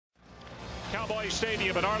Cowboy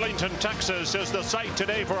Stadium in Arlington, Texas is the site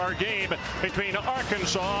today for our game between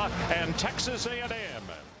Arkansas and Texas A&M.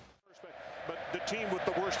 But the team with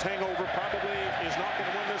the worst hangover probably is not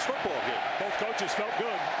going to win this football game. Both coaches felt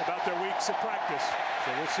good about their weeks of practice,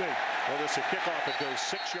 so we'll see. Well, this is a kickoff. It goes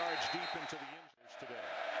 6 yards deep into the end zone today.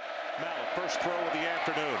 Mallet, first throw of the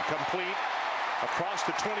afternoon, complete across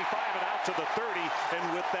the 25 and out to the 30, and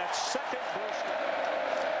with that second burst,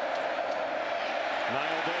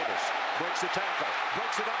 Niall Davis breaks the tackle,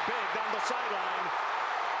 breaks it up big down the sideline.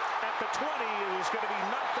 At the 20, it is going to be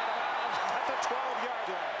knocked out of bounds at the 12-yard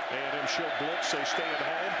line. A&M show blitz, they stay at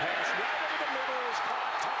home. Pass right over the middle is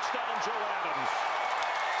caught. Touchdown, Joe Adams.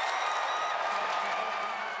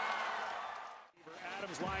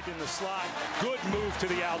 Adams lined in the slot. Good move to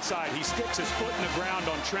the outside. He sticks his foot in the ground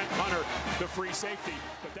on Trent Hunter, the free safety.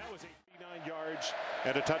 But that was 89 yards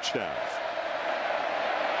and a touchdown.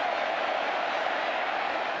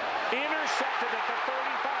 Intercepted at the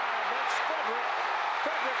 35. That's Frederick.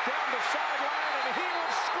 Frederick down the sideline, and he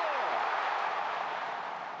will score.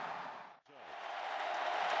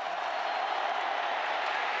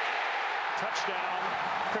 Touchdown,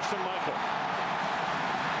 Christian Michael.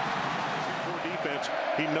 Poor defense.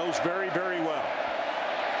 He knows very, very well.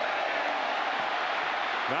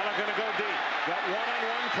 Now they're going to go deep. Got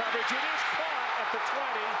one-on-one coverage. It is caught at the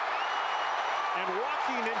 20. And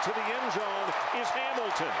walking into the end zone is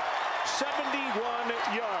Hamilton. 71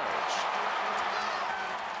 yards.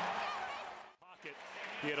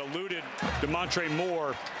 He had eluded DeMontre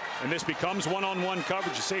Moore, and this becomes one-on-one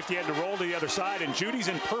coverage. The safety had to roll to the other side, and Judy's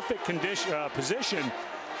in perfect position,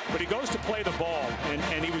 but he goes to play the ball,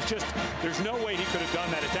 and he was just, there's no way he could have done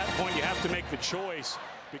that. At that point, you have to make the choice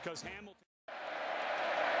because Hamilton.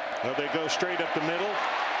 Well, they go straight up the middle.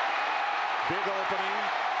 Big opening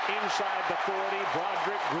inside the 40.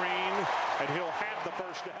 Broderick Green, and he'll have the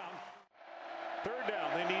first down. Third down,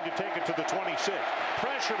 they need to take it to the 26.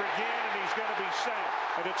 Pressure again, and he's going to be sacked.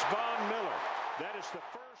 And it's Von Miller. That is the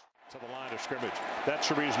first to the line of scrimmage. That's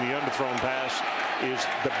the reason the underthrown pass is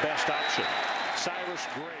the best option. Cyrus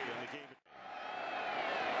Gray in the game.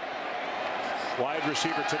 Wide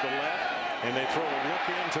receiver to the left, and they throw a look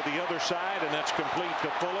in to the other side, and that's complete to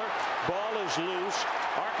Fuller. Ball is loose.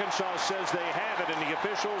 Arkansas says they have it, and the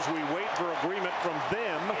officials, we wait for agreement from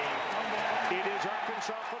them. It is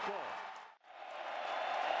Arkansas football.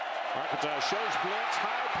 Arkansas shows blitz,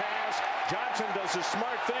 high pass. Johnson does a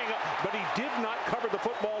smart thing, but he did not cover the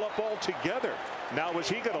football up altogether. Now, was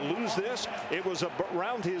he going to lose this? It was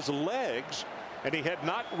around his legs, and he had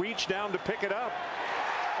not reached down to pick it up.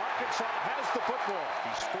 Arkansas has the football.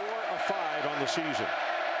 He's 4 of 5 on the season.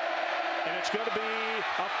 And it's going to be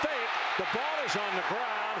a fake. The ball is on the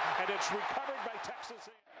ground, and it's recovered by Texas.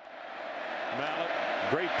 Mallet,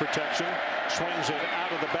 great protection, swings it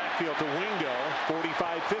out of the backfield to Wingo,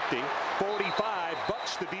 45-50, 45,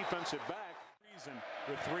 bucks the defensive back. Reason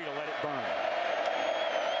with 3 to let it burn.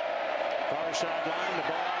 Far sideline,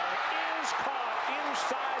 the ball is caught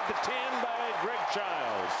inside the 10 by Greg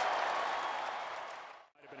Childs.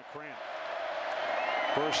 Might have been a cramp.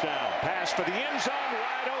 First down, pass for the end zone,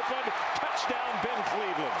 wide open, touchdown Ben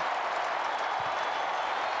Cleveland.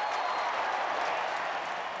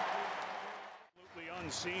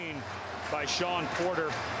 Unseen by Sean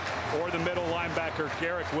Porter or the middle linebacker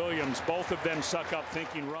Garrick Williams. Both of them suck up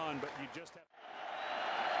thinking run, but you just have.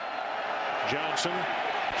 Johnson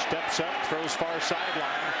steps up, throws far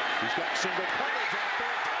sideline. He's got single coverage out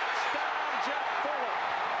there. Touchdown, Jeff Fuller.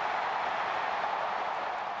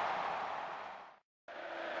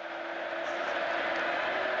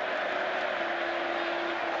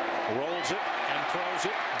 Rolls it and throws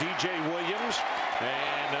it. DJ Williams.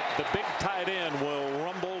 And the big tight end will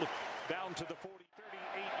rumble down to the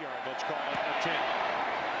 38-yard. Let's call it a 10.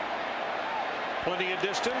 Plenty of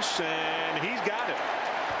distance, and he's got it.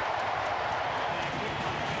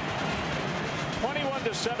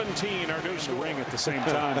 21-17, our new score. Ring at the same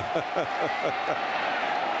time.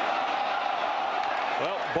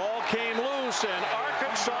 Well, ball came loose, and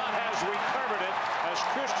Arkansas has recovered it as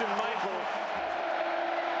Christian Michael.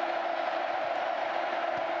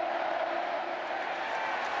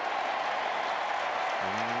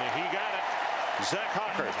 He got it. Zach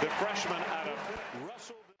Hawker, the freshman out of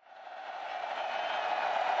Russell.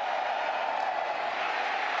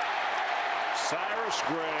 Cyrus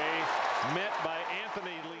Gray met by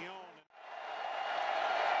Anthony Leon.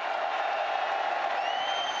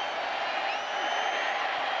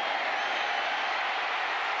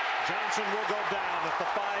 Johnson will go down at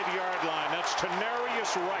the 5-yard line. That's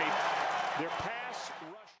Tenarius Wright. Their pass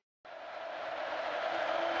rush.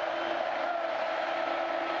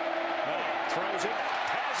 Throws it.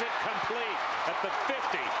 has it complete at the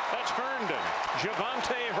 50. That's Herndon.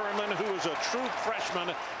 Javante Herman, who is a true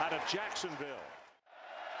freshman out of Jacksonville.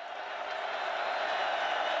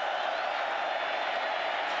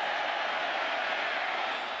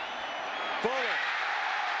 Fuller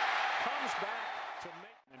comes back to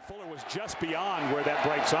make. And Fuller was just beyond where that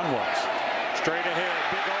bright sun was. Straight ahead,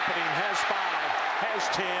 big opening, has 5, has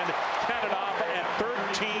 10, counted off at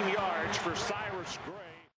 13 yards for Cyrus Gray.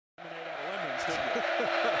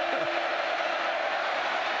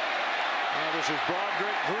 This is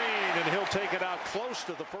Broderick Green, and he'll take it out close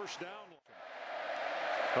to the first down.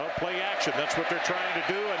 Well, play action, that's what they're trying to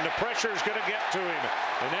do, and the pressure is going to get to him.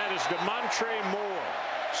 And that is DeMontre Moore.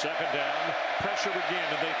 Second down, pressure again,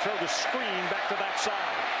 and they throw the screen back to that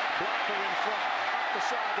side. Blocker in front, up the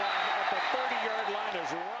sideline at the 30-yard line is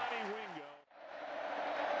Ronnie Wingo.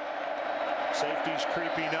 Safety's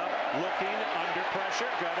creeping up, looking, under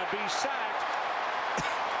pressure, gonna be sacked.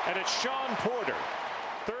 And it's Sean Porter.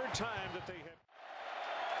 Third time that they hit.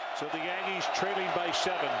 So the Aggies trailing by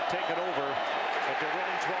 7, take it over at their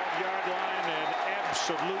own 12-yard line, and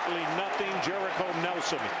absolutely nothing. Jericho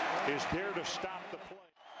Nelson is there to stop the play.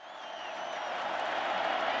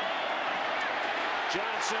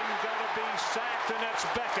 Johnson gonna be sacked, and that's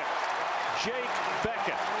Beckett. Jake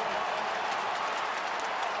Beckett.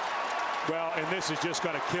 Well, and this is just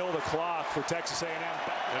going to kill the clock for Texas A&M.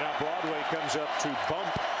 And now Broadway comes up to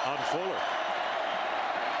bump on Fuller.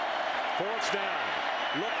 Fourth down,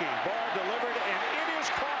 looking, ball delivered, and it is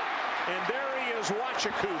caught. And there he is,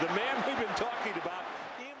 Wachaku, the man we've been talking about.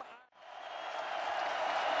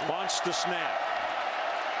 Wants the snap.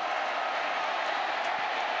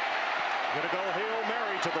 Going to go Hail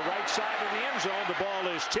Mary to the right side of the end zone. The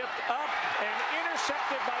ball is tipped up and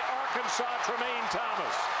intercepted by Arkansas' Tremaine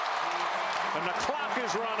Thomas. And the clock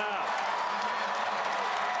is run out.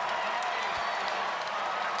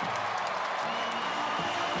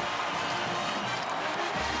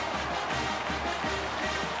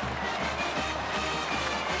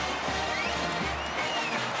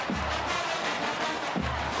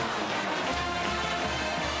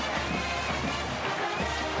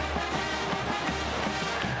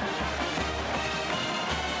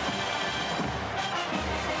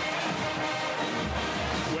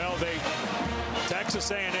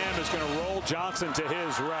 Texas A&M is going to roll Johnson to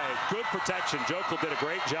his right. Good protection. Jokel did a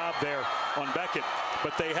great job there on Beckett.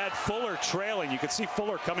 But they had Fuller trailing. You could see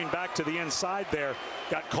Fuller coming back to the inside there.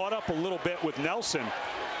 Got caught up a little bit with Nelson.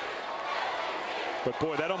 But,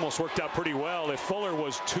 boy, that almost worked out pretty well. If Fuller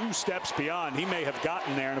was 2 steps beyond, he may have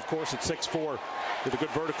gotten there. And, of course, at 6'4", with a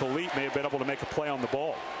good vertical leap, may have been able to make a play on the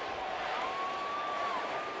ball.